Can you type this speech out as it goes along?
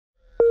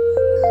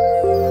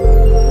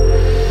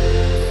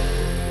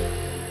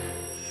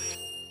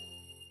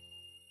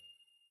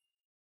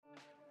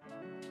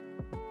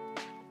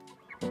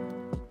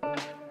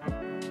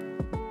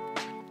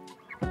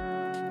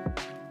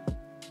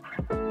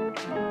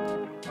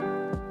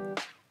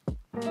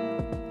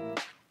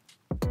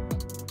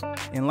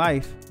In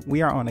life,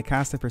 we are on a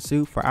constant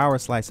pursuit for our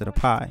slice of the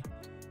pie.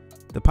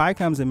 The pie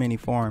comes in many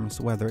forms,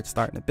 whether it's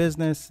starting a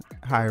business,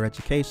 higher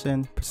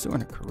education,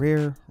 pursuing a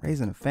career,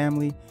 raising a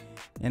family,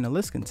 and the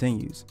list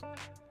continues.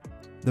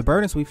 The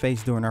burdens we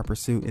face during our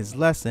pursuit is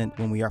lessened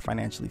when we are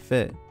financially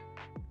fit.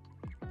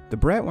 The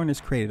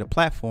Breadwinners created a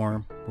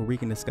platform where we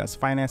can discuss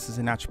finances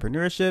and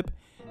entrepreneurship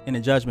in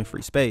a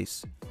judgment-free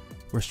space.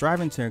 We're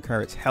striving to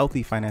encourage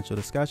healthy financial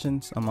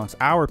discussions amongst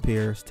our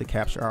peers to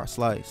capture our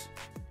slice,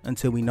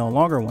 until we no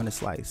longer want to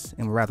slice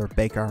and would rather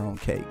bake our own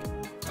cake.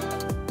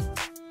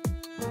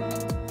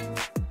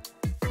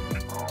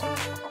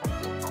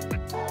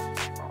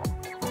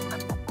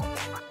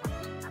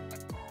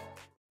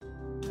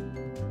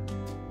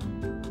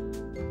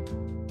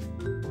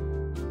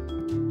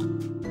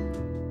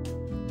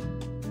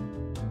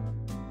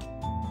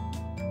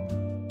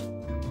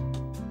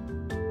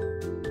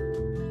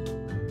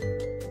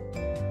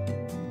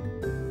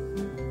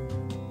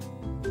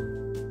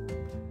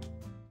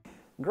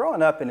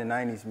 Growing up in the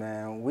 90s,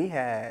 man, we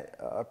had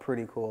a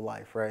pretty cool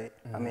life, right?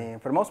 Mm-hmm. I mean,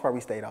 for the most part, we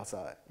stayed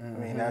outside. Mm-hmm.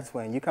 I mean, that's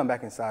when you come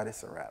back inside,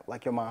 it's a wrap.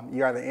 Like your mom,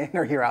 you're either in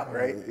or you're out,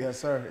 right? Yes,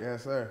 sir.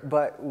 Yes, sir.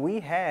 But we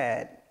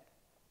had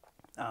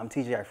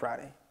TGI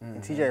Friday. Mm-hmm.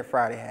 And TGI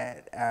Friday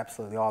had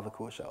absolutely all the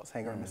cool shows.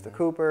 Hanging with Mr.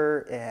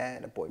 Cooper, it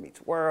had A Boy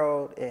Meets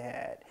World, it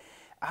had,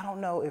 I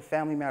don't know if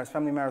Family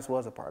Matters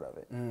was a part of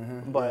it.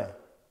 Mm-hmm. But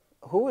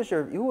who was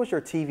your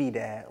TV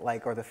dad,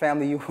 like, or the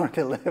family you wanted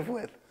to live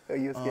with?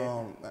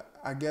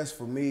 I guess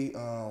for me,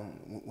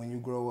 when you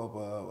grow up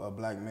a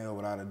black male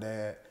without a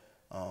dad,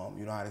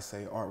 you know how they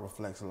say art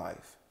reflects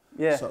life.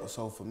 Yeah.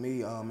 So for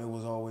me, it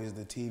was always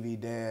the TV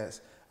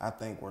dads I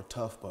think were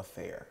tough but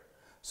fair.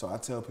 So I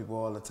tell people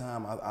all the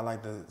time, I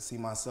like to see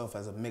myself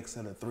as a mix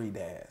of the three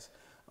dads.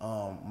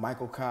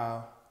 Michael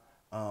Kyle.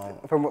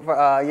 From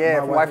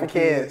Wife and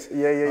Kids.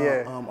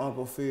 Yeah.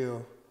 Uncle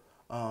Phil,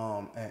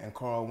 and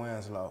Carl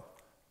Winslow.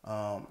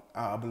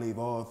 I believe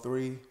all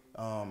three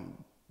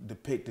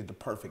depicted the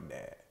perfect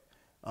dad.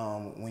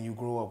 When you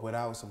grow up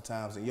without,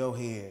 sometimes in your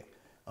head,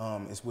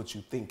 it's what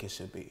you think it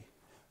should be.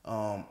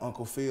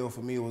 Uncle Phil,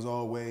 for me, was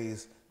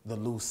always the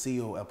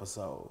Lucille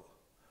episode.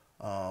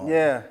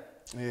 Yeah.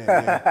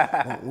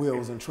 When Will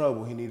was in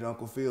trouble, he needed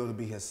Uncle Phil to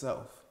be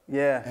himself.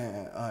 Yeah.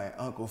 And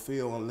Uncle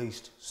Phil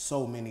unleashed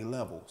so many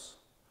levels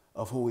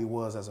of who he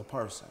was as a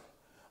person.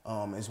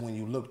 It's when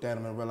you looked at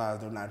him and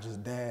realized they're not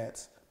just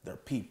dads, they're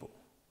people.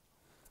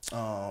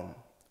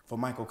 For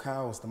Michael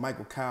Kyle, it's the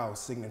Michael Kyle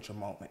signature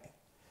moment,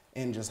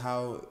 and just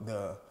how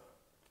the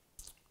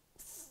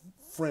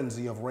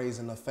frenzy of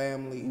raising a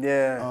family,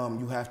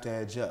 you have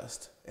to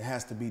adjust. It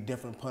has to be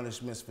different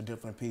punishments for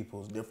different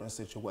peoples, different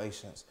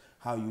situations,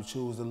 how you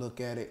choose to look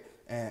at it,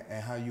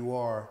 and how you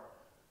are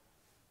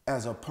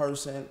as a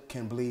person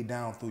can bleed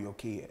down through your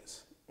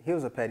kids. He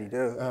was a petty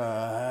dude.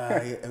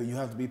 You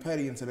have to be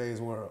petty in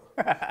today's world.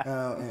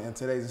 In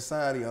today's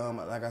society,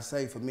 like I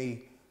say, for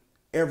me,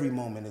 every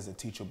moment is a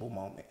teachable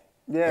moment.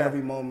 Yeah.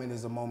 Every moment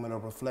is a moment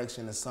of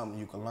reflection and something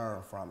you can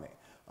learn from it.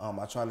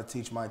 I try to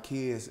teach my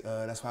kids,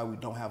 that's why we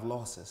don't have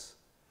losses.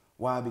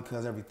 Why?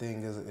 Because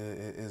everything is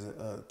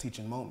a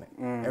teaching moment.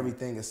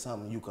 Everything is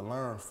something you can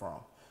learn from,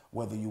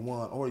 whether you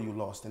won or you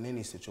lost in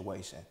any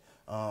situation.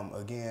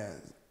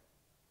 Again,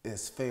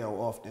 it's fail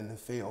often and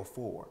fail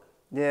forward.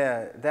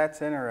 Yeah,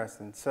 that's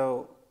interesting.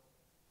 So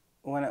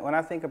when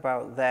I think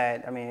about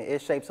that, I mean,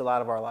 it shapes a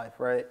lot of our life,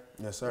 right?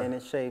 Yes, sir. And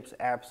it shapes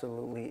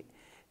absolutely.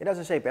 It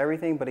doesn't shape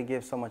everything, but it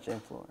gives so much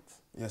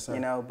influence. Yes, sir.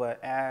 You know,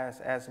 but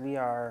as we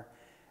are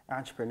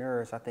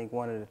entrepreneurs, I think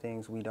one of the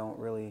things we don't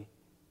really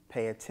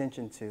pay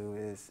attention to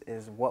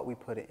is what we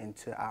put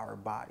into our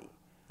body.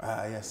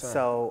 Yes, sir.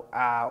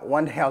 So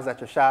one day I was at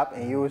your shop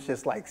and you was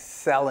just like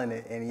selling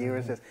it, and you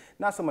was just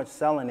not so much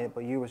selling it,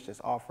 but you was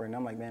just offering.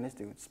 I'm like, man, this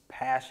dude's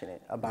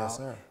passionate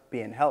about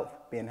being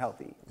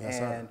healthy. Yes,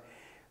 and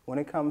when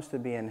it comes to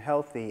being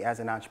healthy as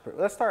an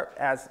entrepreneur, let's start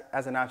as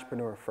an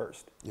entrepreneur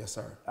first. Yes,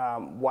 sir.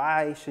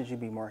 Why should you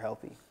be more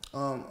healthy?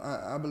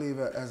 I believe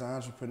as an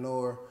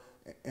entrepreneur,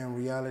 in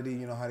reality,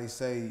 you know how they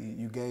say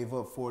you gave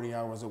up 40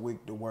 hours a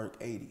week to work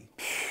 80.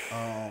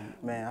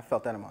 Man, I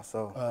felt that in my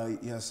soul.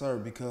 Yes, sir,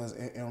 because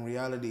in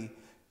reality,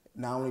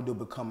 not only do it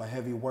become a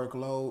heavy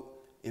workload,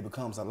 it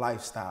becomes a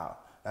lifestyle.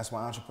 That's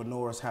why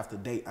entrepreneurs have to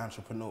date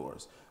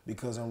entrepreneurs,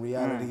 because in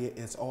reality,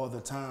 it's all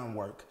the time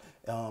work.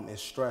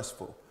 It's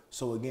stressful.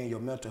 So again, your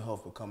mental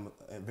health become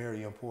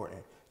very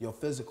important. Your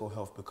physical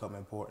health become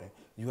important.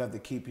 You have to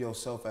keep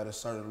yourself at a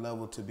certain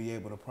level to be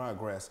able to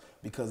progress,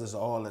 because it's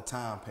all the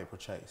time paper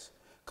chase.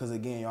 Because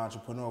again, you're an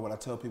entrepreneur. What I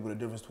tell people, the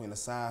difference between a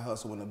side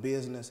hustle and a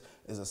business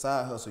is a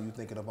side hustle, you're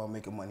thinking about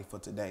making money for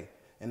today.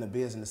 And the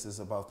business is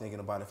about thinking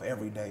about it for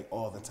every day,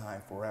 all the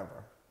time,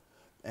 forever.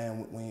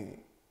 And when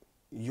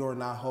you're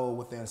not whole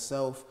within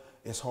self,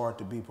 it's hard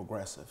to be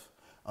progressive.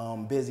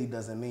 Busy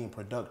doesn't mean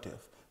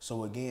productive.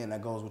 So again,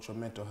 that goes with your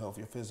mental health,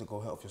 your physical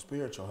health, your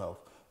spiritual health,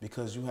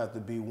 because you have to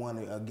be one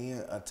to,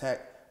 again,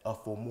 attack a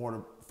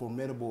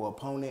formidable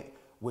opponent,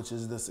 which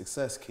is the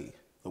success key,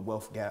 the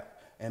wealth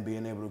gap. and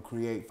being able to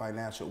create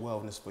financial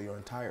wellness for your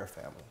entire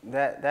family.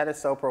 That is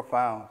so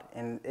profound.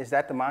 And is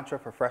that the mantra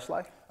for Fresh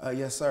Lyfe?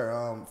 Yes,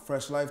 sir.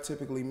 Fresh life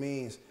typically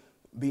means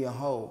being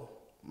whole,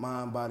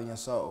 mind, body, and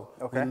soul.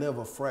 Okay. We live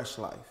a fresh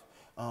life.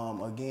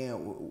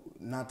 Again,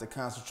 not to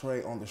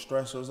concentrate on the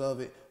stressors of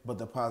it, but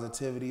the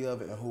positivity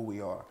of it and who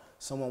we are.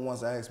 Someone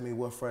once asked me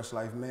what fresh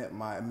life meant.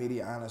 My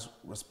immediate honest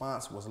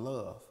response was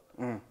love.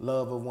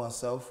 Love of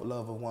oneself,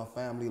 love of one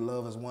family,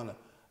 love as one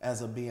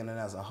as a being and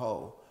as a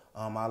whole.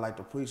 I like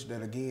to preach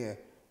that, again,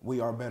 we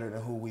are better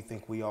than who we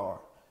think we are.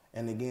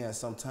 And again,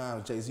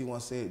 sometimes Jay-Z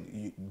once said,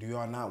 do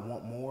y'all not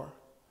want more?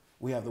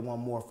 We have to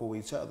want more for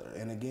each other.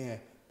 And again,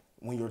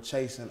 when you're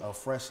chasing a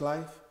fresh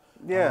life,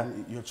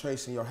 you're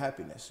chasing your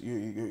happiness.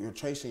 You're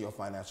chasing your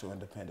financial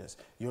independence.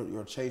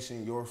 You're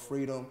chasing your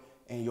freedom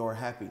and your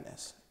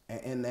happiness. And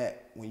in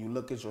that, when you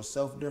look at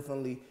yourself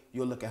differently,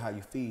 you'll look at how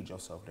you feed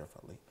yourself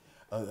differently.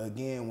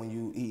 Again, when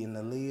you eating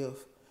to live,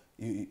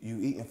 you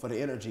eating for the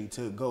energy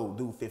to go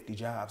do 50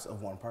 jobs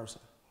of one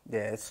person.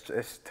 Yeah,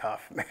 it's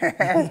tough, man.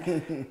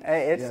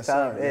 Hey, it's Yes,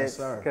 tough. sir. Yes,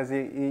 sir. Because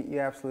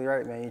you're absolutely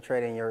right, man. You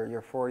trading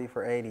your 40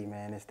 for 80,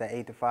 man. It's the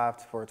 8 to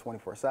 5 for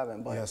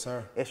 24/7. But yes,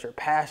 sir. It's your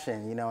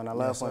passion, you know, and I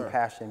love Yes, when sir.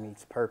 passion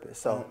meets purpose.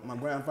 So my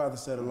grandfather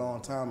said a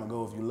long time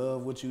ago, if you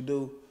love what you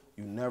do,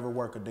 you never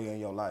work a day in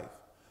your life.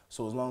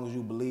 So as long as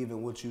you believe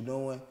in what you're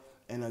doing,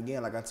 and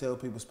again, like I tell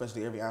people,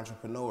 especially every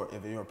entrepreneur,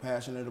 if you're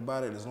passionate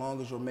about it, as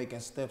long as you're making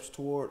steps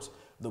towards,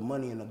 the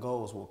money and the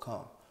goals will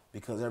come.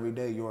 Because every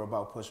day you're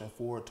about pushing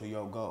forward to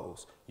your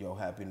goals, your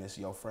happiness,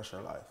 your fresher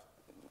life.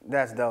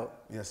 that's dope.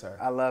 Yes, sir.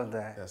 I love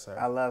that. Yes, sir.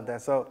 I love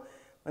that. So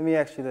let me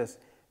ask you this.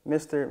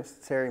 Mr.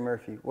 Terry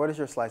Murphy, what is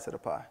your slice of the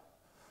pie?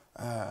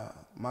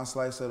 My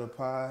slice of the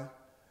pie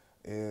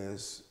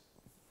is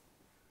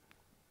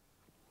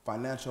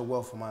financial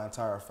wealth for my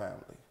entire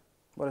family.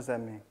 What does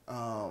that mean?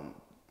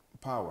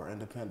 Power,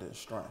 independence,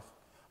 strength.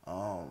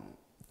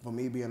 For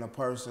me being a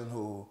person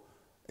who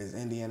is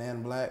Indian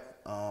and black,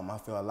 I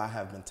feel a lot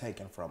have been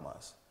taken from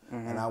us.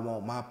 And I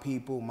want my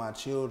people, my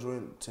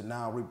children, to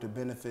now reap the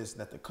benefits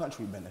that the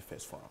country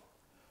benefits from,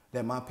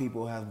 that my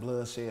people have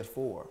bloodshed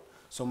for.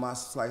 So my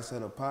slice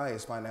of the pie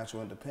is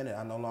financial independence.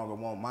 I no longer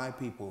want my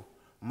people,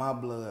 my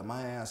blood,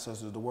 my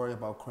ancestors to worry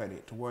about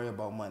credit, to worry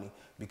about money.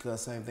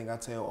 Because same thing I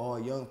tell all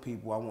young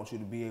people, I want you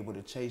to be able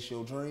to chase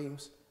your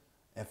dreams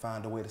and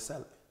find a way to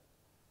sell it.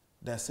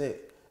 That's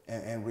it.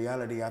 And in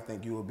reality, I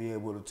think you will be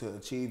able to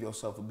achieve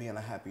yourself of being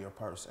a happier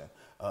person,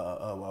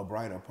 a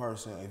brighter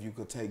person. If you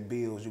could take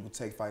bills, you could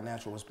take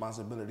financial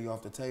responsibility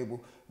off the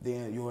table,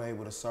 then you're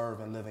able to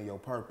serve and live in your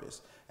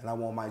purpose. And I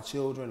want my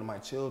children and my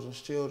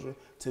children's children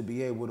to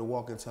be able to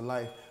walk into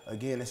life.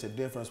 Again, it's a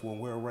difference when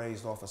we're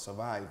raised off of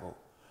survival,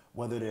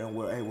 whether then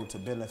we're able to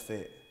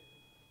benefit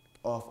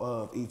off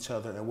of each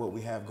other and what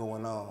we have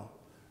going on.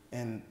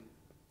 In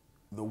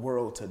the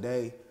world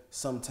today,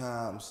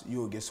 sometimes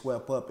you'll get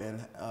swept up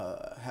in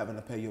having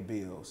to pay your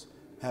bills,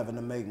 having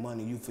to make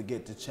money. You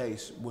forget to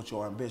chase what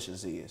your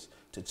ambitions is,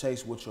 to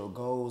chase what your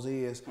goals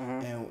is,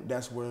 and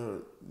that's where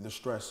the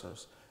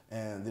stressors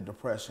and the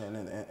depression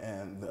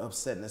and the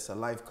upsetness of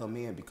life come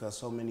in, because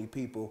so many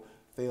people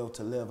fail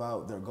to live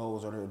out their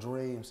goals or their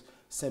dreams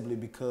simply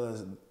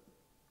because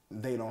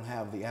they don't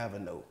have the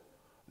avenue,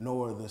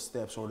 nor the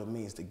steps or the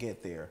means to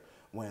get there.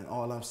 When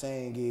all I'm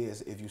saying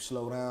is, if you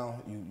slow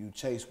down, you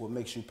chase what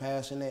makes you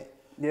passionate,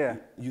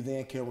 you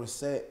then can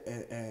reset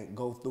and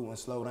go through and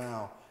slow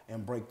down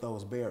and break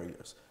those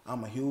barriers.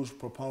 I'm a huge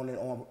proponent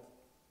on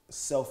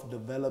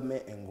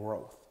self-development and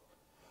growth.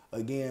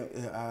 Again,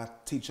 I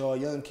teach all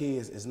young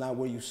kids, it's not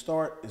where you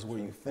start, it's where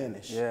you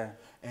finish.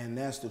 And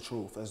that's the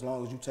truth. As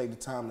long as you take the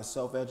time to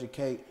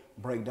self-educate,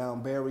 break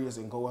down barriers,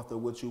 and go after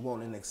what you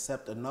want and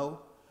accept a no,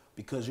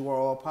 because you are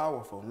all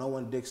powerful. No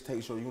one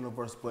dictates your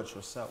universe but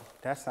yourself.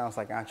 That sounds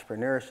like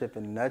entrepreneurship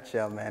in a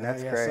nutshell, man.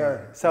 That's yes, great.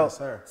 Sir. So, yes,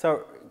 sir.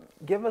 So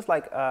give us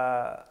like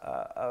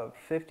a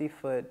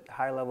 50-foot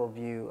high-level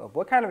view of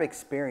what kind of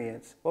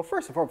experience. Well,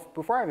 first of all,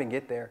 before I even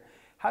get there,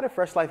 how did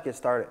Fresh Lyfe get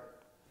started?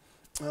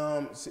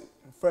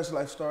 Fresh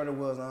Lyfe started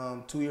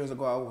was 2 years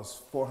ago. I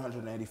was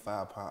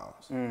 485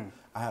 pounds.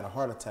 I had a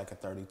heart attack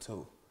at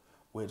 32,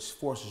 which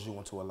forces you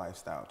into a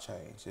lifestyle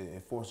change.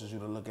 It forces you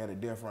to look at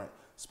it different,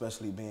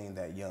 especially being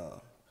that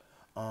young.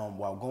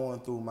 While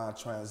going through my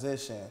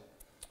transition,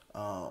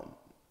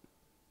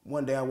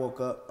 one day I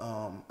woke up,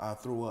 I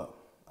threw up.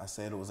 I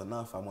said it was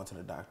enough. I went to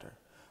the doctor.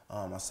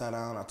 I sat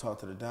down, I talked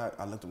to the doc.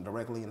 I looked him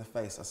directly in the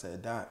face. I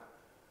said, "Doc,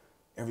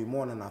 every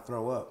morning I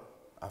throw up.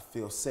 I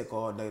feel sick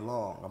all day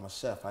long. I'm a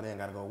chef. I didn't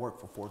got to go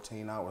work for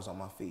 14 hours on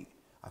my feet.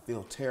 I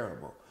feel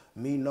terrible."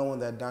 Me knowing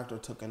that doctor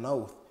took an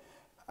oath,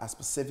 I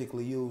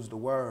specifically used the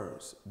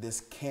words,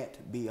 "This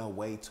can't be a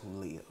way to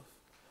live."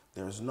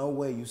 There's no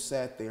way you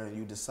sat there and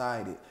you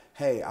decided,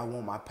 hey, I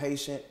want my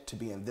patient to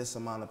be in this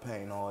amount of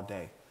pain all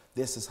day.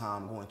 This is how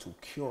I'm going to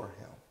cure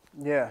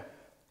him.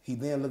 He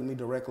then looked me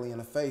directly in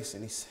the face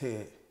and he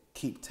said,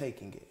 "Keep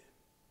taking it."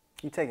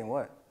 You taking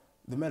what?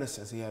 The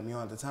medicines he had me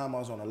on. At the time, I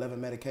was on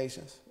 11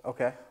 medications.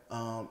 Okay.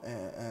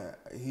 And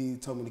he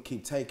told me to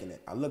keep taking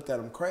it. I looked at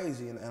him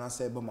crazy, and I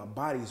said, but my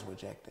body's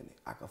rejecting it.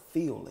 I could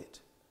feel it.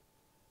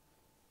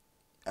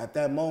 At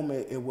that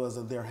moment, it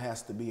was there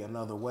has to be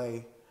another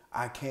way.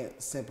 I can't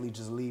simply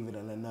just leave it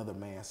in another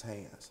man's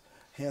hands.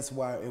 Hence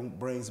why it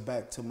brings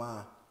back to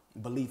my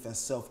belief in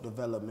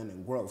self-development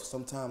and growth.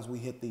 Sometimes we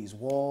hit these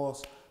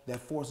walls that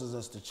forces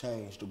us to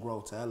change, to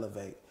grow, to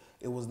elevate.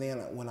 It was then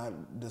when I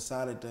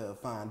decided to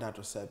find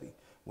Dr. Sebi,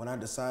 when I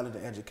decided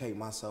to educate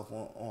myself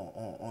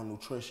on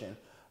nutrition,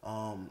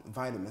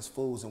 vitamins,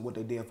 foods, and what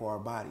they did for our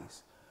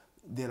bodies,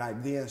 that I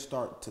then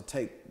start to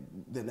take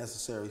the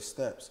necessary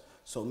steps.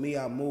 So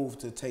I moved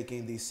to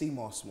taking these sea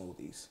moss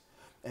smoothies.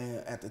 And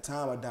at the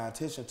time, a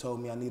dietitian told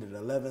me I needed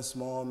 11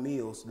 small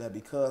meals, that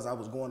because I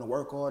was going to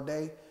work all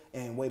day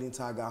and waiting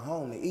till I got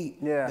home to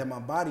eat, that my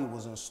body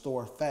was in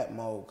store fat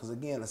mode, because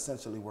again,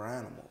 essentially we're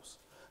animals.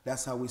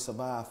 That's how we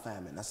survive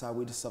famine. That's how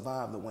we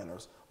survive the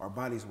winters. Our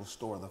bodies will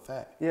store the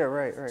fat. Yeah,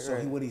 right. So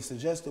what he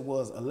suggested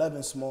was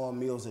 11 small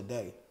meals a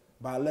day.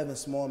 By 11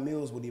 small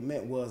meals, what he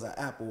meant was an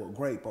apple, a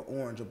grape, an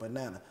orange, a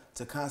banana,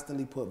 to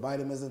constantly put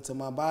vitamins into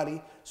my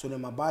body, so that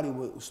my body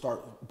would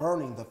start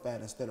burning the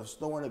fat instead of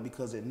storing it,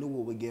 because it knew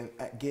it would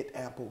get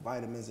ample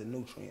vitamins and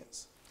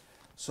nutrients.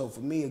 So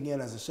for me,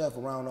 again, as a chef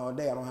around all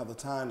day, I don't have the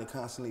time to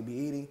constantly be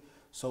eating.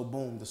 So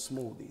boom, the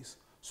smoothies.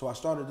 So I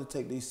started to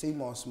take these sea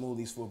moss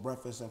smoothies for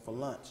breakfast and for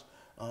lunch.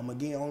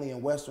 Again, only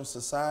in Western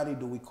society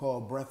do we call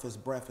breakfast,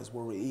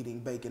 where we're eating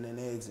bacon and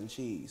eggs and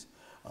cheese.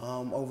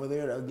 Over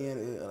there,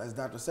 again, as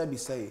Dr. Sebi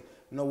say,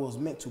 it was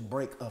meant to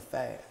break a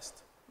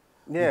fast.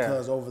 Yeah.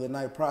 Because over the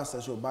night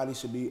process, your body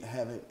should be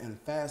having in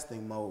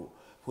fasting mode,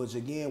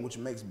 which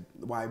makes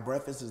why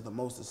breakfast is the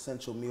most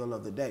essential meal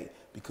of the day,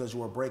 because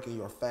you are breaking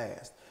your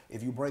fast.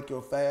 If you break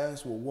your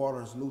fast with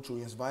waters,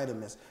 nutrients,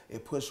 vitamins,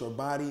 it puts your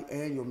body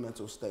and your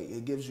mental state.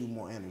 It gives you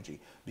more energy,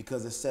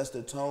 because it sets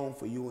the tone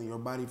for you and your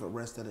body for the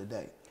rest of the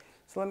day.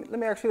 So let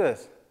me ask you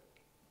this.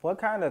 What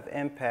kind of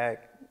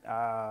impact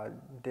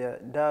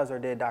did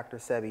Dr.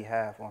 Sebi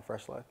have on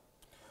Fresh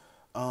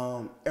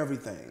Lyfe?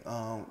 Everything.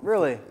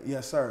 Really?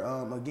 Yes, sir.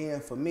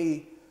 Again, for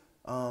me,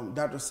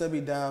 Dr.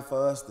 Sebi died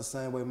for us the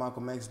same way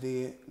Malcolm X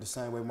did, the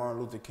same way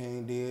Martin Luther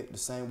King did, the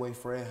same way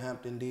Fred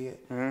Hampton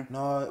did. Mm-hmm.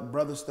 No,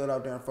 brother stood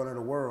out there in front of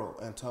the world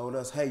and told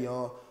us, hey,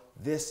 y'all,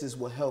 this is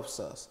what helps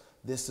us.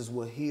 This is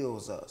what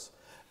heals us.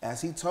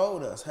 As he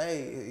told us,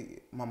 hey,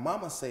 my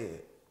mama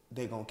said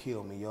they gonna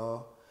kill me,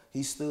 y'all.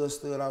 He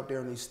stood out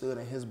there, and he stood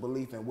in his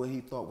belief and what he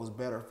thought was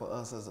better for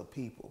us as a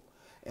people.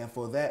 And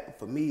for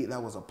me,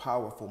 that was a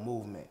powerful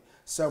movement.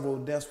 Several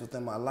deaths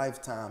within my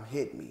lifetime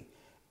hit me.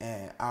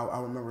 And I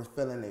remember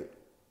feeling it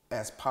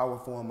as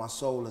powerful in my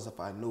soul as if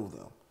I knew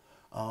them.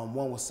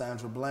 One was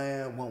Sandra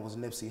Bland, one was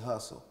Nipsey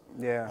Hussle.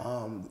 Yeah.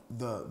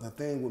 The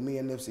thing with me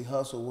and Nipsey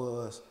Hussle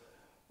was,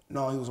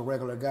 no, he was a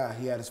regular guy.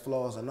 He had his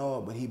flaws and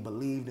all, but he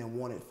believed and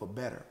wanted for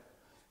better.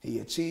 He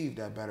achieved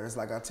that better. It's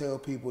like I tell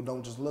people,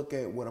 don't just look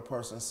at what a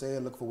person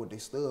said, look for what they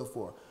stood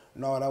for.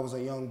 No, that was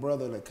a young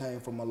brother that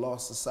came from a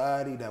lost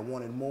society that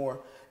wanted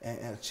more and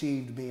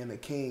achieved being a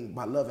king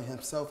by loving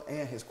himself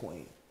and his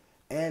queen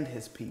and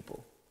his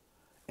people.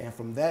 And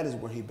from that is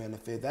where he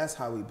benefited. That's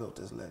how he built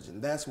his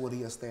legend. That's what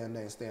he has stand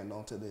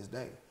on to this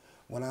day.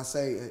 When I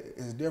say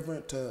it's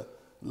different to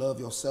love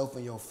yourself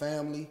and your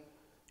family,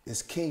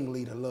 it's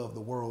kingly to love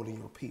the world and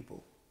your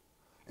people.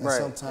 And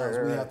sometimes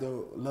we have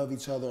to love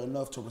each other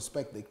enough to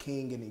respect the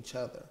king in each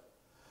other.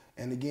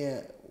 And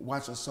again,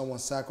 watching someone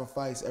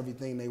sacrifice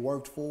everything they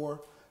worked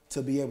for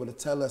to be able to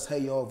tell us, hey,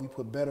 y'all, if we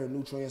put better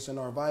nutrients in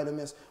our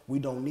vitamins, we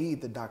don't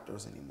need the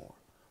doctors anymore.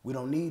 We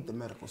don't need the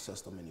medical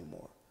system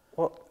anymore.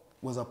 Well,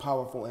 was a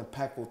powerful,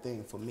 impactful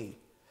thing for me.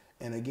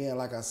 And again,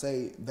 like I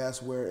say,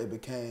 that's where it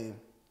became,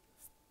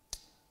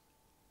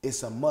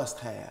 it's a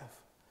must-have.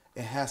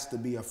 It has to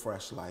be a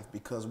Fresh Lyfe,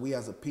 because we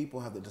as a people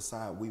have to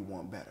decide we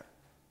want better.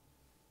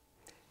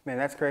 Man,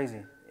 that's crazy.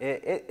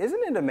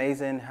 Isn't it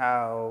amazing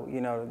how,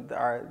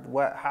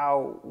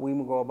 how we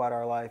go about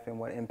our life and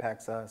what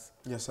impacts us?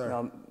 Yes,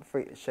 sir.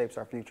 Shapes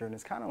our future. And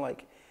it's kind of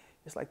like,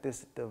 it's like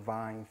this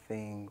divine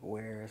thing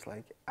where it's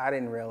like, I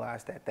didn't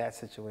realize that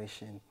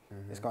situation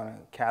is going to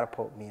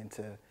catapult me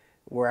into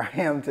where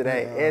I am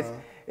today.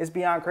 It's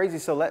beyond crazy.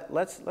 So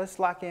let's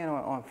lock in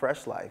on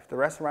Fresh Lyfe. The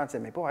restaurant's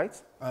in Maple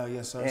Heights.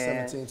 Yes, sir.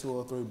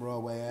 17203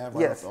 Broadway Ave,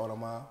 right off the Auto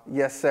Mile.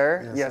 Yes,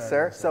 sir. Yes,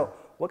 sir. So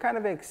what kind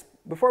of,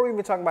 before we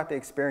even talk about the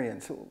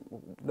experience,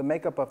 the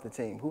makeup of the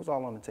team, who's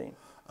all on the team?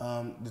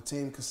 The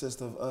team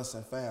consists of us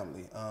and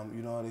family.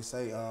 You know what they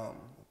say,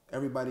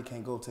 everybody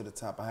can't go to the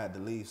top. I had to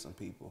leave some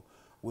people.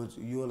 What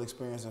you'll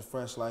experience in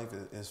Fresh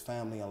Lyfe is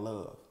family and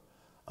love.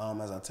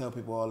 As I tell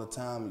people all the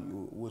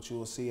time, what you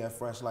will see at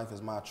Fresh Lyfe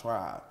is my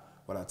tribe.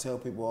 What I tell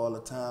people all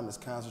the time is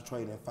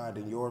concentrating and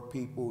finding your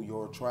people,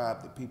 your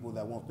tribe, the people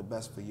that want the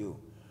best for you.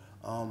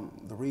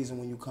 The reason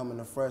when you come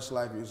into Fresh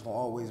Lyfe, there's gonna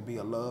always be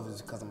a love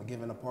is because I'm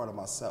giving a part of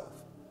myself.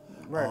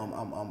 Right.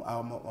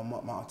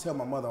 I tell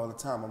my mother all the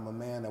time, I'm a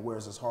man that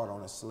wears his heart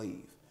on his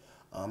sleeve.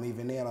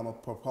 Even then, I'm a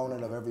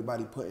proponent of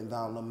everybody putting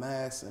down the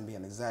masks and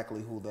being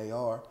exactly who they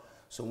are.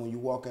 So when you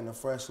walk into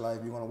Fresh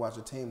Life, you're going to watch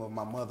a team of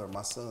my mother,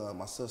 my son,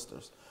 my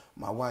sisters,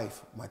 my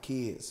wife, my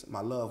kids,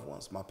 my loved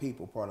ones, my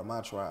people, part of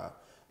my tribe.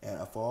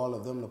 And for all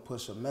of them to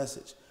push a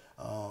message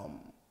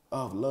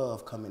of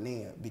love coming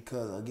in.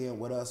 Because again,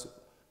 with us,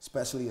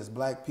 especially as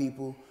black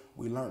people,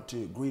 we learn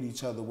to greet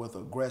each other with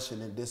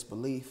aggression and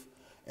disbelief.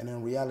 And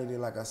in reality,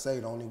 like I say,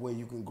 the only way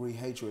you can greet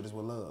hatred is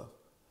with love.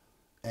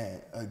 And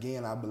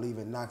again, I believe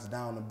it knocks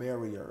down the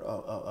barrier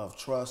of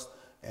trust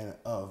and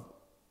of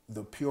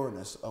the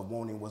pureness of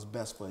wanting what's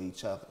best for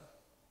each other.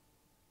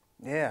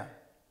 Yeah,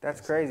 that's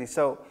crazy.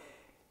 So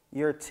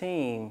your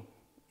team,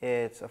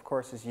 of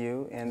course, it's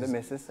you and the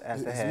missus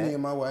as the head. It's me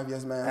and my wife,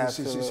 yes, ma'am.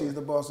 She's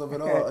the boss of it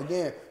all.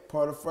 Again,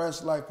 part of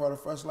Fresh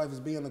Life is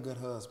being a good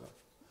husband.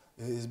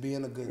 It's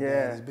being a good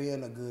dad. It's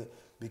being a good,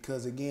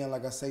 because again,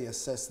 like I say, it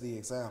sets the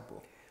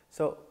example.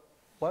 So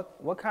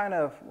what kind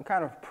of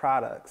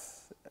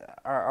products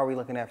are we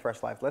looking at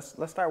Fresh Life? Let's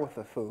start with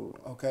the food.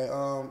 Okay,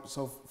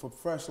 so for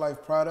Fresh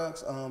Life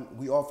products,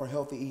 we offer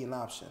healthy eating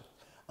options.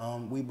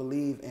 We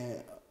believe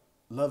in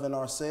loving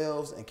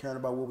ourselves and caring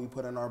about what we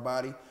put in our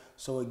body.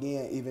 So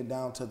again, even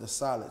down to the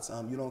solids.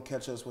 You don't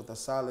catch us with a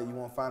salad, you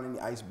won't find any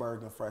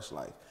iceberg in Fresh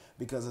Life.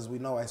 Because as we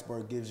know,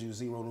 iceberg gives you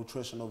zero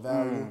nutritional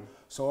value.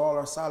 So all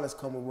our solids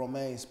come with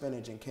romaine,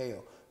 spinach, and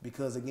kale.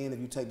 Because again, if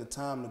you take the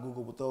time to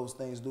Google what those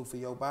things do for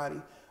your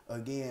body,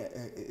 again,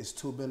 it's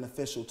too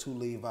beneficial to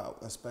leave out,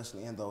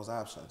 especially in those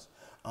options.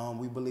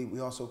 We believe we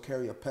also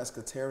carry a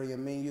pescatarian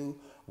menu,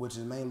 which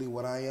is mainly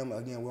what I am.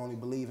 Again, we only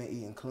believe in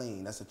eating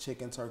clean. That's a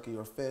chicken, turkey,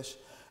 or fish.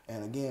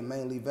 And again,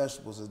 mainly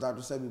vegetables. As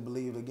Dr. said, we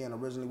believe, again,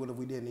 originally, what if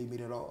we didn't eat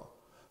meat at all?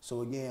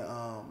 So again,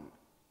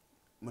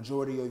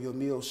 majority of your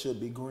meals should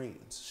be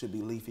greens, should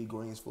be leafy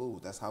greens food.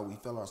 That's how we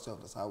fill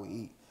ourselves, that's how we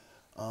eat.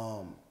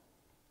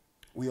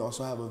 We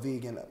also have a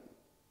vegan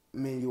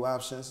menu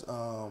options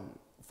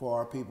for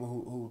our people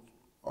who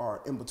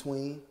are in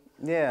between.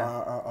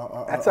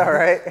 Yeah, that's all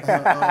right.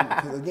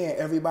 Because again,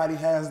 everybody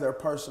has their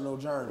personal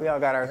journey. We all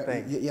got our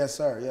thing. Yes,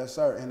 sir. Yes,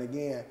 sir. And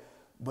again,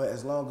 but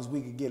as long as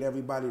we could get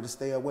everybody to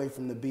stay away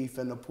from the beef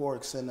and the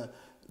porks and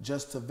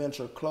just to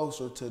venture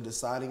closer to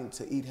deciding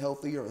to eat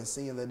healthier and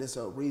seeing that it's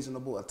a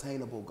reasonable,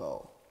 attainable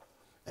goal.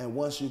 And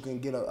once you can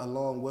get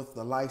along with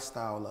the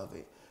lifestyle of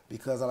it,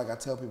 because like I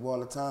tell people all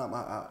the time,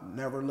 I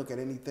never look at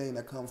anything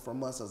that comes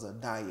from us as a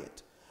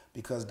diet,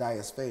 because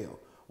diets fail.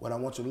 What I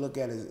want you to look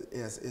at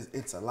is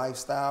it's a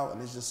lifestyle,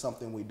 and it's just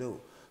something we do.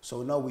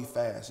 So no, we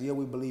fast. Yeah,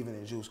 we believe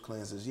in juice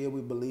cleanses. Yeah,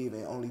 we believe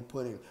in only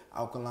putting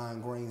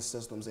alkaline green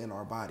systems in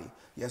our body.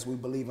 Yes, we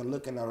believe in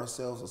looking at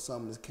ourselves as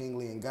something that's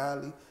kingly and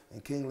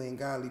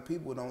godly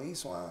people don't eat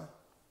swine.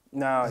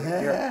 No,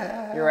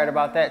 you're right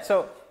about that.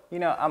 So, you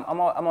know, I'm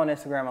on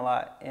Instagram a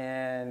lot,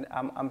 and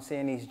I'm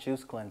seeing these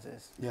juice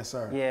cleanses. Yes,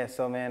 sir. Yeah,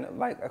 so man,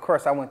 like, of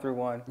course I went through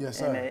one. Yes,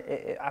 sir.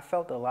 And I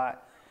felt a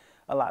lot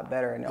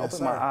better, and it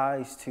opened my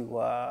eyes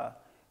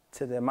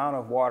to the amount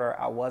of water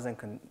I wasn't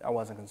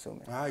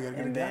consuming. Ah, you gotta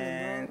get and it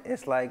then done, bro.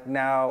 it's like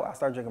now I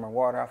started drinking more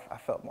water. I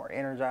felt more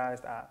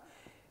energized.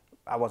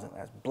 I wasn't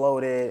as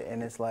bloated,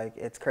 and it's like,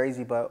 it's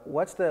crazy. But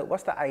what's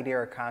the idea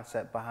or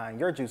concept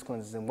behind your juice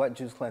cleanses, and what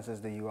juice cleanses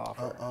do you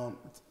offer?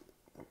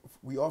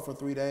 We offer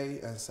 3-day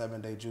and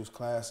 7-day juice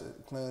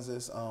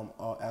cleanses.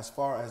 As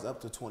far as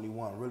up to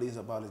 21, really is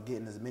about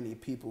getting as many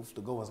people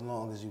to go as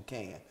long as you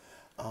can.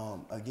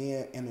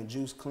 Again, in a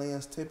juice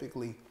cleanse,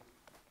 typically,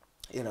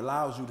 it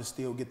allows you to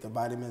still get the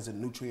vitamins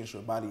and nutrients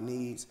your body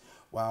needs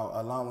while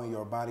allowing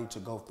your body to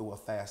go through a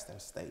fasting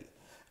state.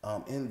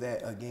 In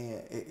that,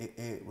 again,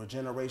 it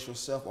regenerates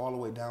yourself all the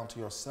way down to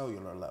your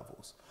cellular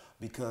levels.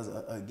 Because,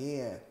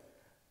 again,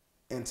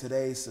 in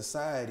today's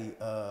society,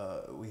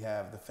 we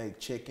have the fake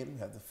chicken, we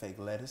have the fake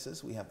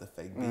lettuces, we have the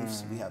fake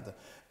beefs,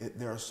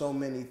 there are so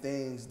many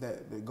things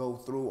that go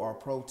through our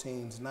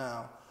proteins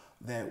now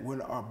that when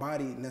our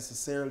body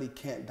necessarily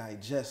can't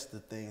digest the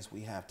things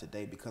we have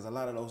today, because a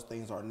lot of those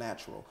things are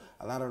natural.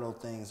 A lot of those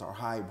things are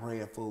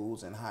hybrid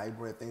foods and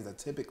hybrid things that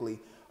typically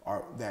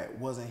that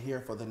wasn't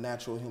here for the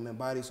natural human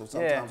body. So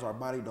sometimes our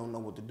body don't know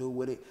what to do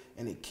with it,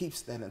 and it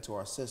keeps that into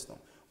our system.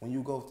 When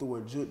you go through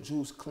a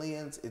juice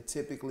cleanse, it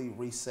typically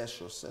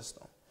resets your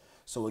system.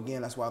 So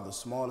again, that's why the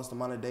smallest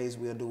amount of days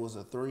we'll do is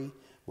a 3,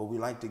 but we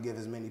like to give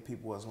as many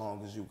people as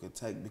long as you could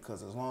take,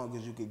 because as long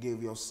as you could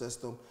give your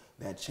system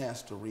that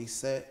chance to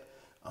reset,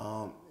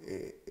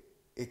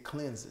 it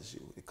cleanses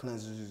you. It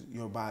cleanses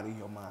your body,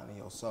 your mind, and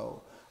your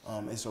soul.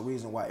 It's a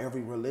reason why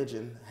every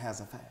religion has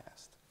a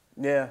fast.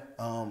 Yeah.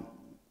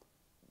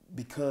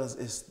 Because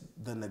it's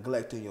the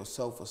neglecting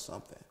yourself or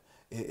something.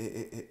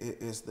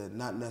 It's the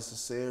not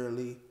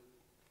necessarily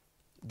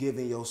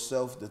giving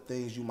yourself the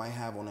things you might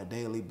have on a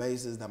daily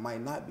basis that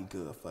might not be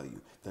good for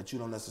you, that you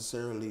don't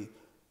necessarily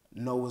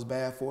know is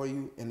bad for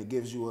you, and it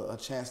gives you a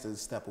chance to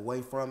step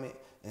away from it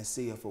and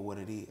see it for what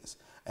it is.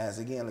 As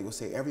again, like I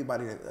say,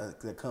 everybody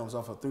that comes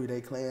off a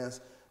 3-day cleanse,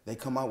 they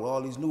come out with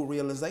all these new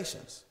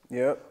realizations.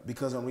 Yep.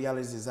 Because in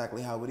reality, it's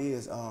exactly how it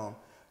is.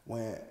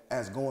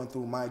 As going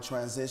through my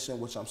transition,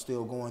 which I'm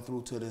still going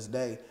through to this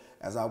day,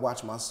 as I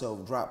watch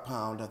myself drop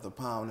pound after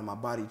pound and my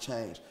body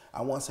change.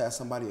 I once had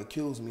somebody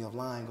accuse me of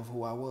lying of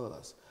who I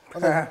was. I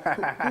was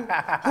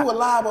like, who would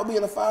lie about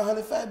being a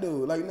 500 fat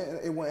dude? Like,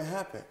 it wouldn't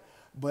happen.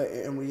 But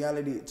in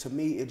reality, to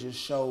me, it just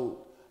showed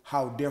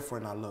how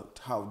different I looked,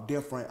 how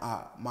different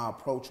my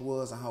approach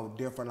was, and how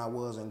different I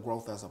was in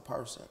growth as a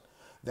person.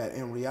 That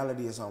in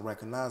reality is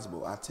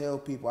unrecognizable. I tell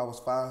people I was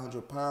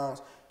 500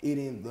 pounds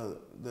eating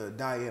the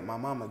diet my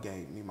mama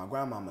gave me, my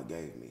grandmama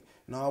gave me.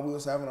 No, we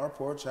was having our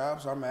pork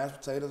chops, our mashed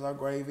potatoes, our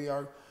gravy,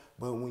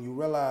 but when you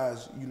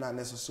realize you're not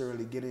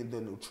necessarily getting the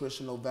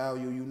nutritional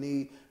value you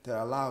need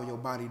to allow your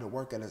body to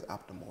work at its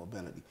optimal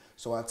ability.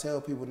 So I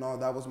tell people, no,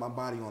 that was my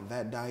body on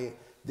that diet.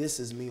 This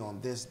is me on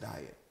this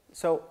diet.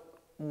 So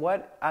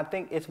what, I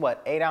think it's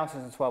what, 8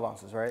 ounces and 12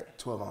 ounces, right?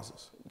 12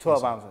 ounces.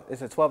 12 ounces.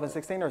 Is it 12 and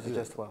 16 or is it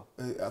just 12?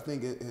 I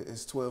think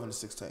it's 12 and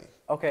 16.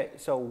 Okay,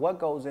 so what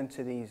goes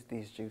into these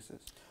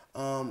juices?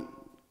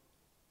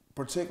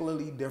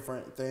 Particularly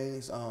different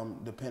things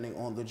depending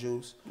on the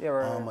juice. Yeah,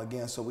 right.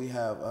 Again, so we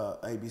have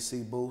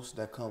ABC Boost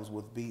that comes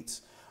with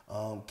beets,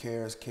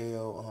 carrots,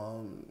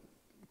 kale,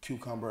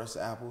 cucumbers,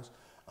 apples,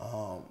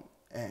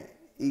 and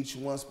each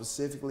one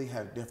specifically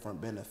have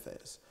different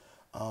benefits.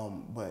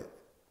 But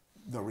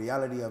the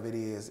reality of it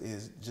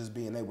is just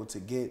being able to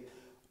get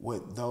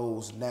what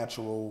those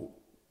natural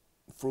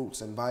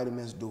fruits and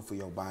vitamins do for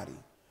your body.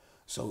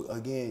 So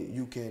again,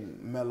 you can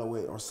mellow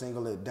it or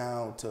single it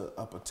down to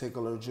a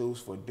particular juice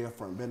for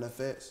different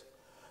benefits.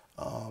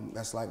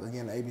 That's like,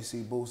 again, the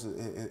ABC Boost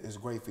is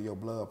great for your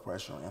blood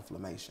pressure and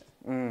inflammation.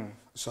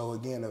 So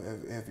again,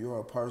 if you're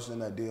a person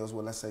that deals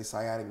with, let's say,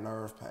 sciatic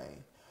nerve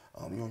pain,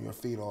 you're on your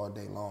feet all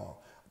day long,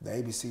 the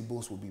ABC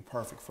Boost would be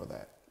perfect for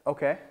that.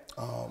 Okay.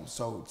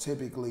 So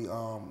typically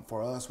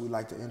for us, we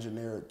like to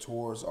engineer it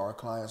towards our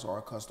clients or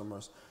our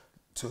customers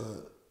to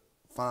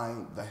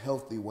find the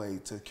healthy way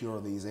to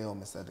cure these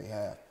ailments that they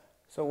have.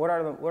 So what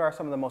are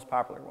some of the most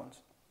popular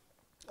ones?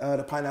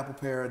 The Pineapple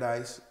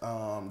Paradise,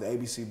 the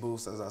ABC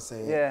Boost, as I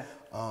said, yeah,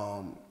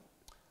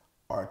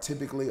 are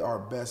typically our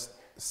best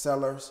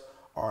sellers.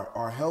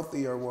 Our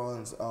healthier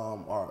ones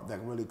that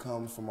really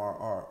comes from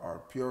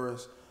our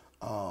purists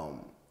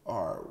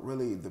are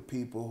really the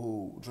people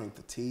who drink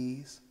the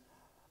teas,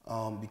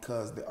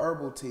 because the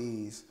herbal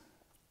teas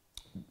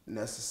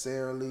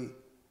necessarily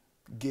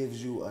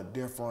gives you a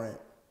different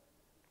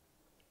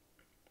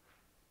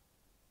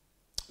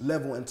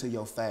level into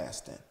your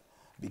fasting,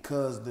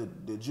 because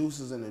the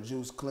juices and the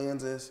juice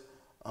cleanses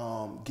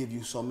give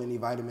you so many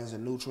vitamins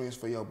and nutrients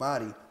for your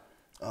body.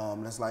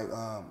 It's like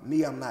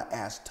me, I'm not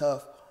as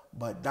tough,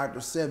 but Dr.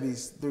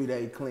 Sebi's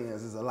 3-day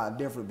cleanse is a lot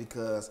different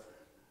because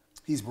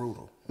he's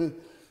brutal.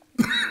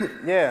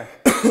 Yeah.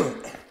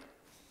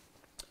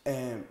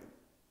 And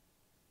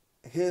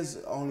his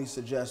only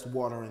suggests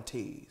water and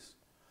teas,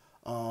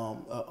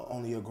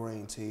 only a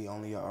green tea,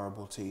 only a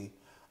herbal tea,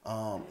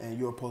 and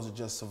you're supposed to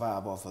just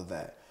survive off of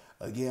that.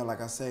 Again, like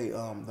I say,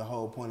 the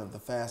whole point of the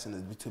fasting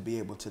is to be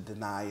able to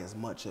deny as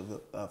much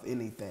of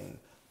anything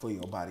for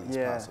your body as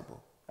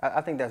possible.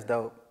 I think that's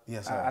dope.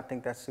 Yes, sir. I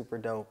think that's super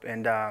dope.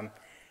 And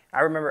I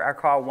remember I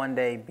called one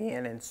day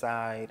being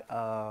inside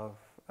of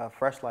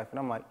Fresh Lyfe, and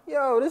I'm like,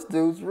 yo, this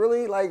dude's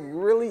really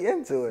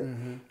into it.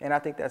 And I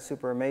think that's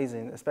super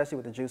amazing, especially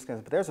with the juice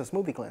cleanse. But there's a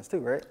smoothie cleanse too,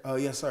 right? Oh,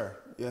 yes, sir.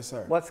 Yes,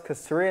 sir.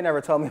 Because Taria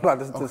never told me about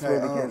this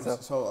smoothie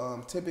cleanse.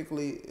 So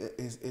typically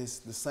it's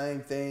the same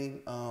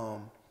thing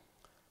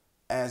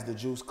as the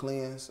juice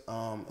cleanse,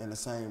 in the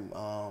same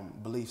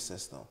belief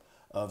system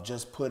of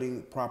just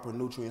putting proper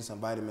nutrients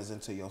and vitamins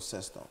into your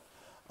system.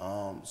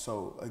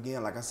 So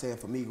again, like I said,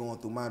 for me going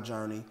through my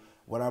journey,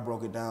 what I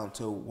broke it down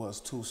to was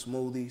 2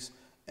 smoothies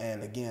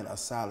and again, a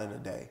salad a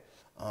day.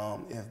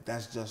 If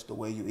that's just the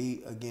way you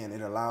eat, again,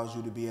 it allows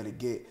you to be able to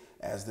get,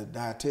 as the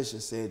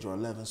dietitian said, your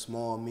 11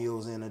 small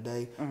meals in a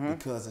day,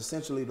 because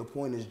essentially the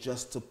point is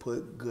just to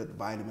put good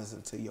vitamins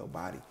into your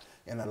body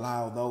and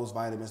allow those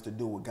vitamins to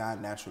do what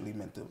God naturally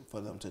meant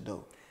for them to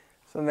do.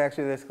 So let me ask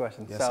you this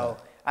question. Yes, so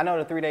sir. I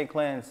know the 3-day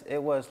cleanse,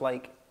 it was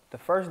like, the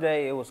first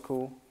day it was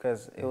cool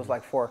because it was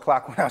like 4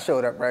 o'clock when I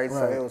showed up, right?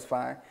 So it was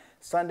fine.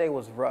 Sunday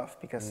was rough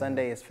because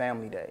Sunday is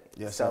family day.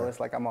 Yes, so sir. it's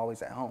like I'm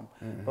always at home.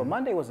 But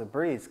Monday was a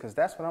breeze because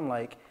that's when I'm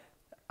like,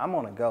 I'm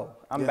on a go.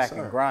 I'm back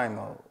in grind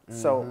mode.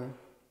 So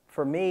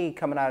for me,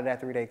 coming out of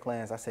that 3-day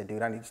cleanse, I said,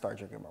 dude, I need to start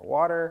drinking more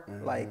water.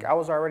 Like, I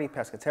was already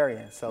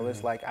pescatarian, so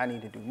it's like I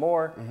need to do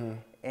more.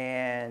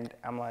 And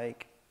I'm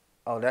like,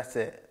 oh, that's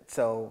it.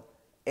 So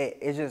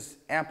it just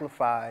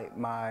amplified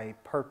my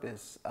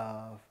purpose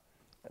of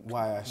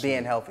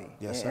being healthy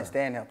and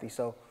staying healthy.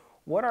 So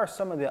what are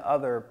some of the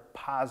other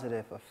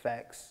positive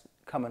effects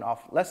coming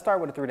off? Let's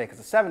start with the 3-day, because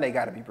the 7-day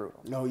got to be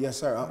brutal. No, yes,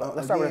 sir.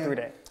 Let's start with the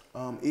 3-day.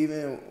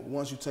 Even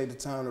once you take the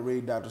time to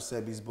read Dr.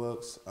 Sebi's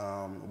books,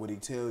 what he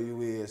tell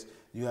you is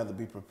you have to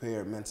be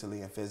prepared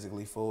mentally and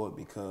physically for it,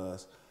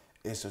 because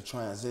it's a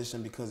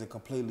transition, because it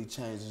completely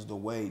changes the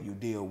way you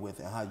deal with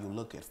and how you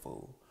look at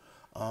food.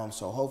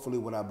 So hopefully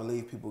what I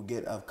believe people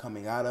get of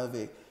coming out of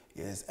it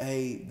is,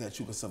 A, that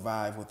you can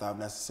survive without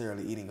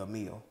necessarily eating a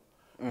meal.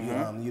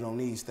 You don't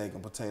need steak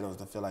and potatoes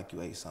to feel like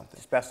you ate something.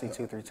 Especially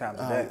 2-3 times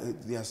a day.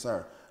 Yes,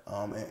 sir.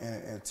 And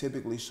it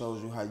typically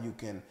shows you how you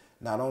can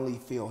not only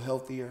feel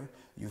healthier,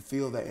 you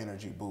feel that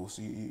energy boost.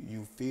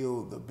 You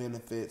feel the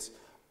benefits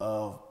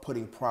of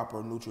putting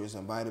proper nutrients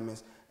and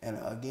vitamins. And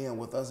again,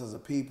 with us as a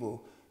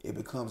people, it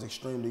becomes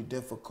extremely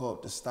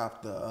difficult to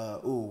stop the,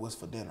 what's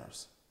for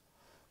dinners?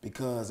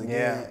 Because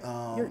again,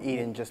 you're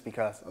eating just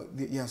because.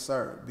 Yes,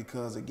 sir.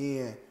 Because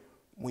again,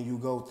 when you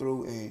go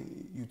through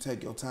and you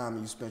take your time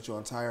and you spend your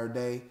entire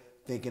day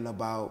thinking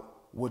about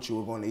what you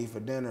were going to eat for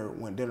dinner,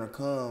 when dinner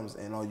comes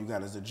and all you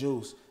got is the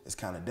juice, it's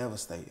kind of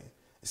devastating.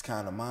 It's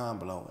kind of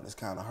mind-blowing. It's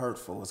kind of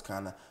hurtful. It's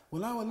kind of,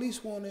 well, I at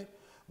least want it.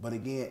 But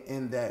again,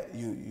 in that,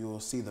 you'll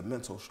see the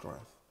mental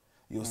strength.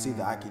 You'll see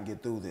that I can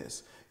get through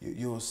this.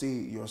 You'll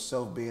see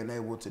yourself being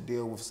able to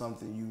deal with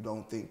something you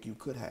don't think you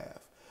could have.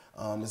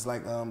 It's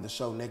like the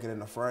show Naked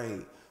and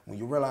Afraid. When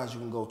you realize you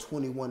can go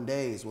 21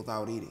 days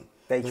without eating.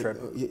 They trip.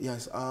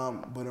 Yes,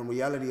 but in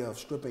reality of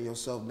stripping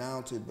yourself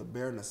down to the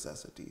bare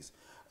necessities,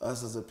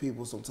 us as a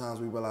people, sometimes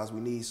we realize we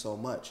need so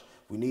much.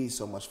 We need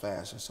so much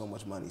fashion, so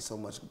much money, so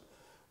much.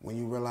 When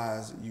you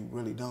realize you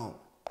really don't.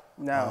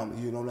 No.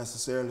 You don't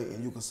necessarily,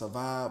 and you can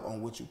survive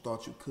on what you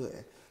thought you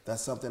couldn't.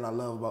 That's something I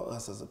love about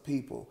us as a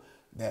people,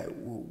 that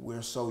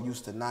we're so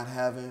used to not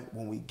having.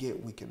 When we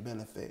get, we can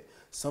benefit.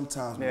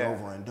 Sometimes we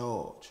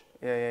overindulge.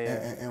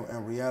 And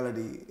in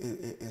reality,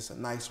 it's a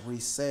nice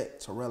reset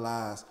to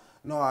realize,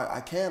 no,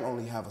 I can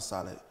only have a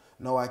salad.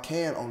 No, I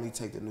can only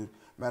take the new.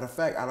 Matter of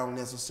fact, I don't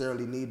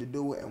necessarily need to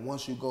do it. And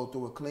once you go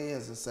through a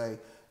cleanse and say,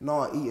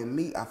 no, eating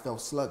meat, I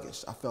felt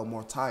sluggish. I felt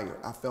more tired.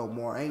 I felt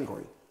more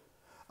angry.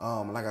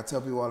 Like I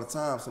tell people all the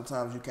time,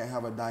 sometimes you can't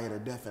have a diet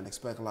of death and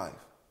expect life.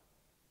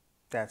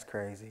 That's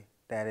crazy.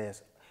 That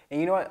is. And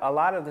you know what? A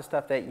lot of the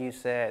stuff that you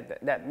said,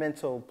 that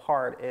mental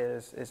part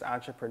is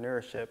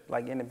entrepreneurship,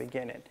 like in the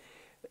beginning.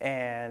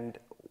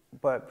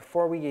 But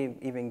before we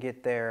even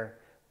get there,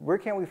 where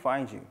can we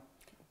find you?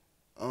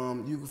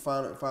 You can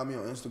find me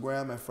on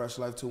Instagram at Fresh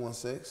Lyfe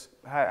 216.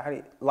 How do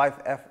you,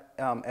 Life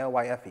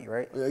Lyfe,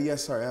 right?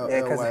 Yes, sir.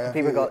 Because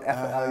people go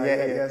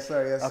yes,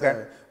 sir. Yes,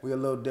 sir. We're a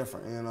little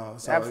different, you know.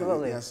 So,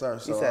 absolutely. Yes, sir.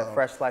 So, you said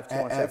Fresh Lyfe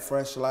 216. At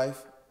Fresh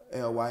Lyfe,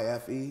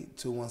 Lyfe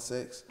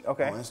 216 on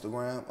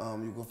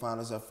Instagram. You can find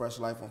us at Fresh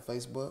Lyfe on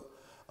Facebook.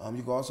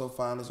 You can also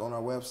find us on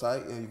our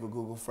website. You can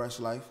Google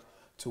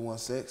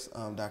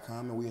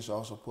freshlyfe216.com, and we should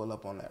also pull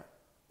up on there.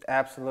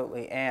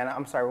 Absolutely. And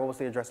I'm sorry, what was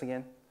the address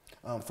again?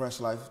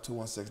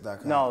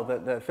 Freshlyfe216.com. No,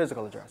 the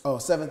physical address. Oh,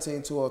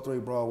 17203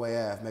 Broadway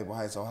Ave, Maple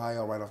Heights,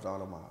 Ohio, right off the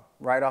Auto Mall.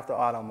 Right off the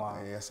Auto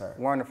Mall. Yes, sir.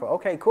 Wonderful.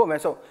 Okay, cool, man.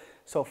 So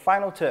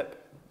final tip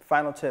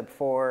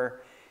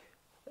for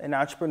an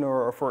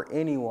entrepreneur or for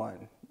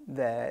anyone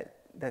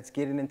that's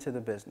getting into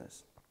the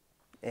business.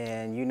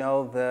 And you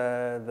know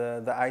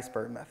the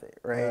iceberg method,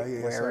 right?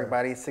 Yes, where sir.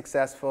 everybody's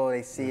successful,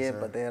 they see it,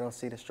 sir. but they don't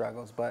see the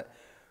struggles. But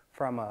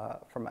from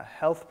a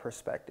health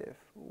perspective,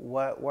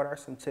 what are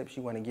some tips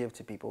you want to give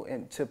to people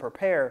and to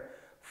prepare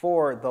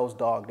for those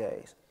dog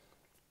days?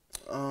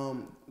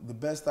 The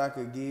best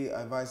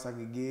advice I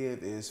could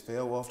give is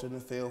fail often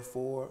and fail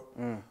forward.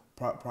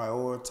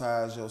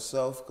 Prioritize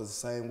yourself, because the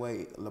same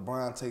way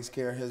LeBron takes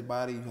care of his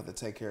body, you have to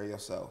take care of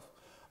yourself.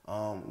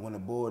 When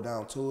it boils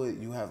down to it,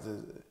 you have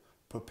to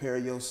prepare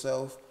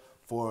yourself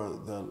for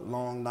the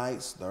long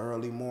nights, the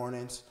early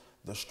mornings,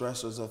 the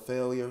stressors of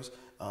failures.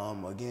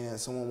 Again,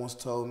 someone once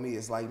told me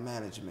it's like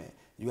management.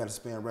 You got to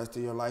spend the rest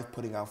of your life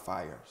putting out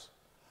fires.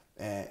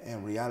 And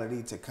in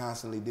reality, to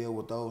constantly deal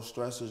with those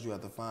stressors, you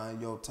have to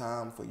find your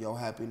time for your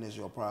happiness,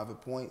 your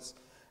private points.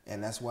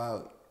 And that's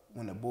why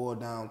when it boils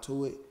down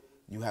to it,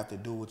 you have to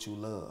do what you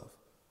love.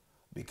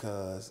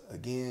 Because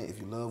again, if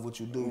you love what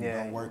you do, you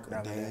don't work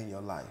a day in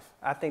your life.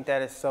 I think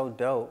that is so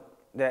dope.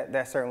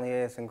 That certainly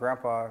is. And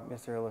Grandpa,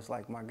 Mr. Hill, is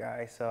like my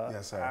guy. So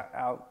yes, sir.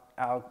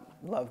 I'll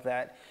love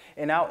that.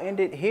 And I'll end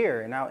it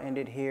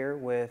here.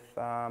 With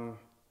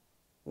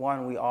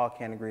one, we all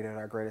can agree that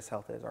our greatest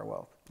health is our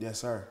wealth. Yes,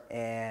 sir.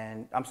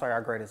 And I'm sorry,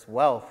 our greatest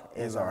wealth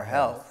is our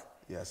health.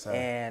 Yes, sir.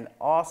 And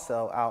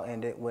also, I'll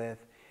end it with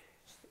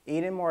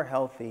eating more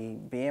healthy,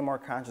 being more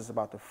conscious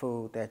about the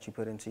food that you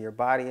put into your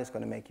body is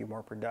going to make you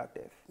more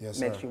productive. Yes,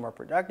 Makes sir. you more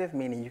productive,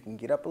 meaning you can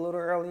get up a little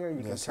earlier,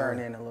 you can turn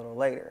in a little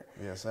later.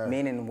 Yes, sir.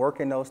 Meaning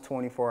working those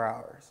 24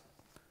 hours.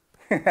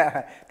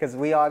 Because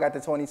we all got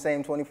the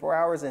same 24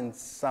 hours in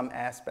some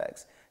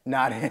aspects.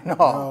 Not in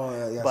all,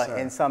 but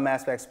in some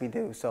aspects we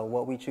do. So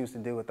what we choose to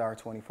do with our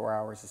 24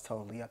 hours is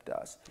totally up to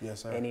us.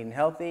 Yes, sir. And eating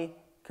healthy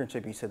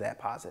contributes to that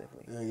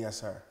positively.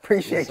 Yes, sir.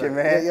 Appreciate you,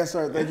 man. Yes,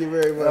 sir. Thank you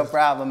very much. No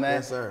problem, man.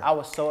 Yes, sir. I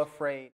was so afraid.